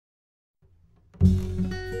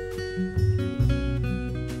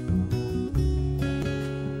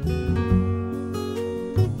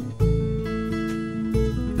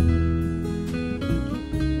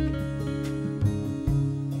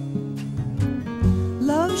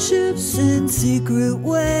Love ships in secret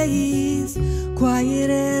ways, quiet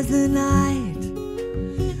as the night.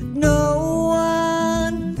 No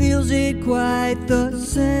one feels it quite the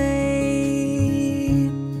same.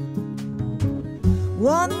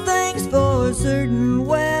 One thing's for certain,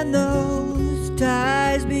 when those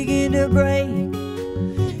ties begin to break,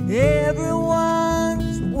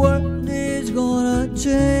 everyone's world is gonna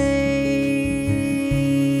change.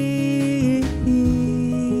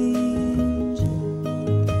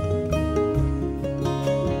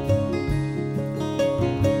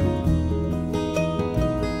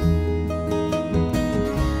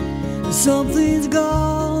 Something's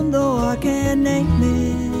gone, though I can't name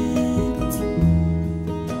it.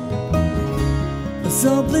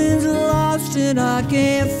 Something's lost and I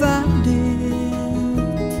can't find it.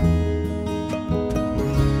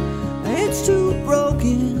 It's too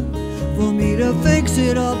broken for me to fix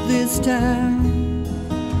it up this time.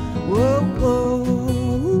 Whoa, whoa.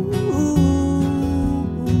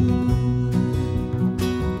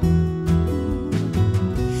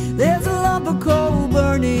 There's a lump of coal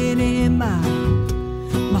burning in my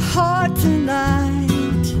heart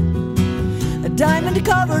tonight, a diamond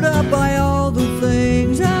covered up by all the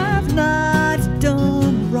things I've not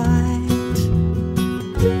done right.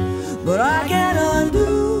 But I can't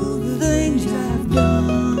undo the things I've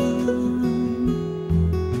done,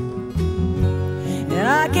 and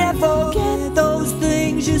I can't forget those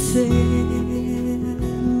things you said.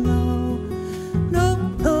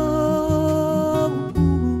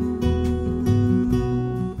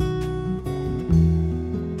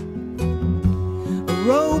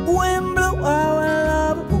 Rogue wind blew our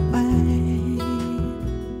love away,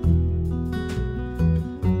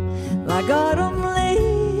 like autumn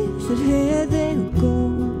leaves that had their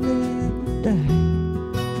golden day.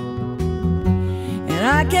 And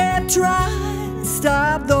I kept trying to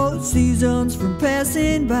stop those seasons from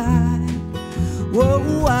passing by.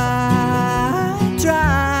 Whoa, I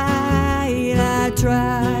tried.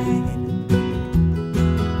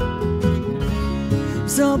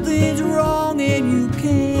 Something's wrong and you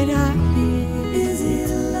can't hide it. Is it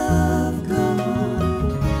love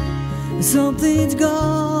gone? Something's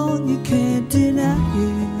gone, you can't deny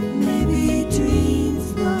it. Maybe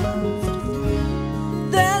dreams lost.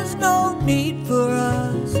 There's no need for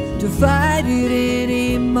us to fight it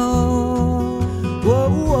anymore. Whoa,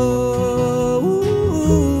 whoa.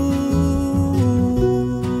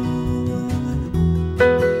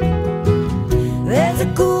 There's a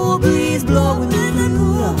cool breeze blowing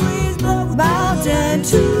mountain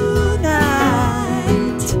tonight,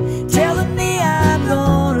 telling me I'm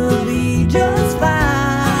gonna be just fine.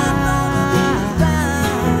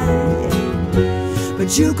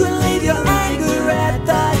 But you can leave your anger at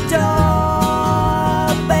the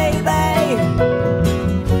door, baby,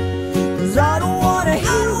 'cause I don't wanna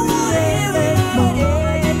hear it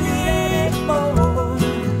anymore.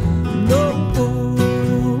 No,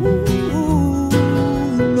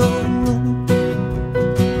 no.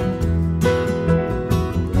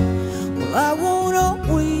 I won't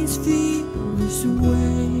always feel this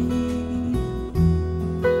way.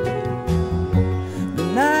 The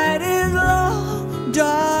night is long and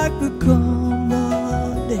dark, but come the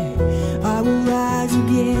day, I will rise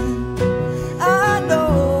again. I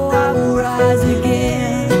know I will rise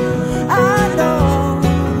again. I know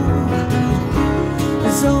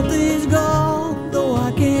that something's gone, though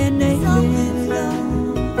I can't name it.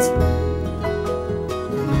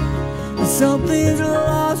 Something's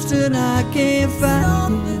lost and I can't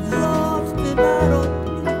find it. Lost and I don't.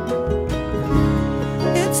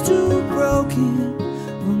 It's too broken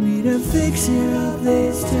for me to fix it up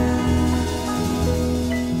this time.